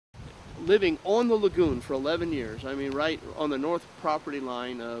living on the lagoon for 11 years. I mean, right on the north property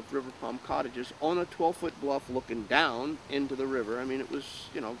line of River Palm Cottages, on a 12-foot bluff looking down into the river. I mean, it was,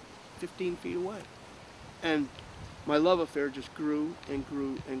 15 feet away. And my love affair just grew and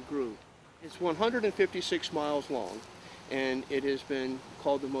grew and grew. It's 156 miles long, and it has been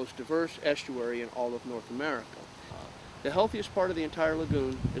called the most diverse estuary in all of North America. The healthiest part of the entire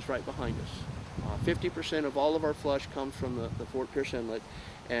lagoon is right behind us. 50% of all of our flush comes from the Fort Pierce Inlet,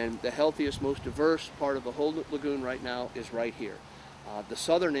 and the healthiest, most diverse part of the whole lagoon right now is right here. The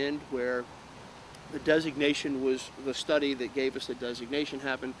southern end, where the designation was, the study that gave us the designation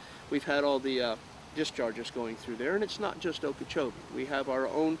happened, we've had all the discharges going through there, and it's not just Okeechobee. We have our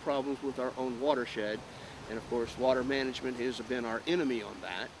own problems with our own watershed, and of course water management has been our enemy on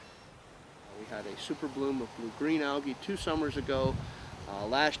that. We had a super bloom of blue-green algae 2 summers ago.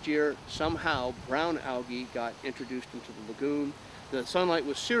 Last year, somehow, brown algae got introduced into the lagoon. The sunlight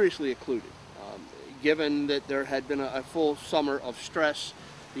was seriously occluded, given that there had been a full summer of stress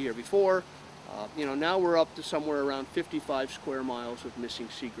the year before. Now we're up to somewhere around 55 square miles of missing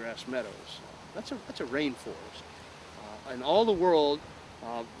seagrass meadows. That's a rainforest. In all the world,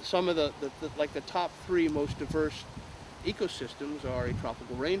 some of the top 3 most diverse ecosystems are a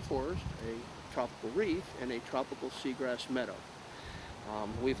tropical rainforest, a tropical reef, and a tropical seagrass meadow.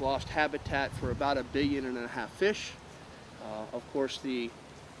 We've lost habitat for about 1.5 billion fish. Of course, the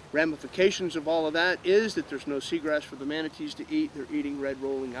ramifications of all of that is that there's no seagrass for the manatees to eat. They're eating red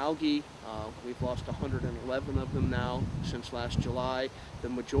rolling algae. We've lost 111 of them now since last July. The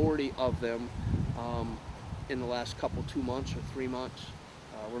majority of them in the last 2 months or 3 months.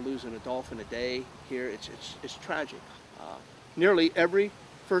 We're losing a dolphin a day here. It's tragic. Nearly every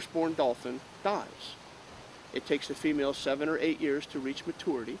firstborn dolphin dies. It takes the female 7 or 8 years to reach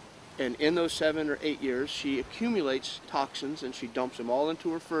maturity, and in those 7 or 8 years she accumulates toxins and she dumps them all into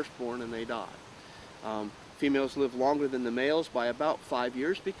her firstborn and they die. Females live longer than the males by about 5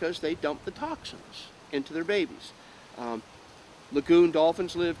 years because they dump the toxins into their babies. Lagoon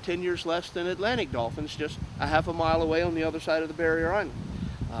dolphins live 10 years less than Atlantic dolphins, just a half a mile away on the other side of the barrier island.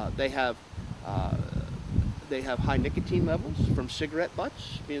 They have high nicotine levels from cigarette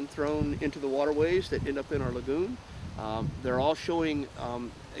butts being thrown into the waterways that end up in our lagoon. They're all showing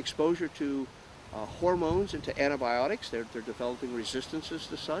exposure to hormones and to antibiotics. They're developing resistances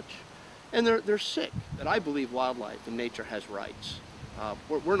to such. And they're sick. And I believe wildlife and nature has rights.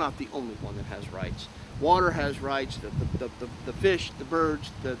 We're not the only one that has rights. Water has rights, the fish, the birds,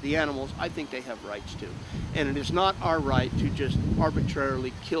 the animals, I think they have rights too. And it is not our right to just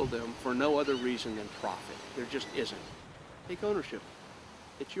arbitrarily kill them for no other reason than profit. There just isn't. Take ownership.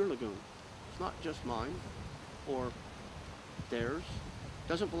 It's your lagoon. It's not just mine or theirs. It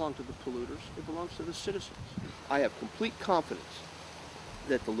doesn't belong to the polluters. It belongs to the citizens. I have complete confidence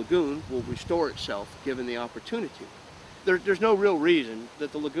that the lagoon will restore itself given the opportunity. There's no real reason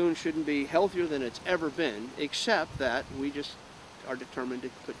that the lagoon shouldn't be healthier than it's ever been, except that we just are determined to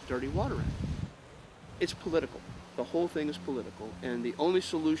put dirty water in. It's political. The whole thing is political, and the only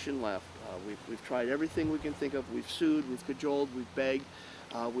solution left, we've tried everything we can think of. We've sued, we've cajoled, we've begged,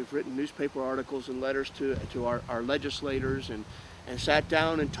 we've written newspaper articles and letters to our legislators and sat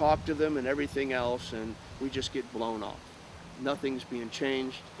down and talked to them and everything else, and we just get blown off. Nothing's being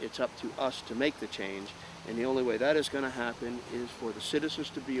changed. It's up to us to make the change. And the only way that is going to happen is for the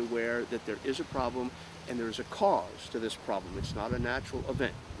citizens to be aware that there is a problem and there is a cause to this problem. It's not a natural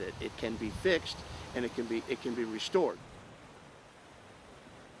event, that it can be fixed and it can be restored.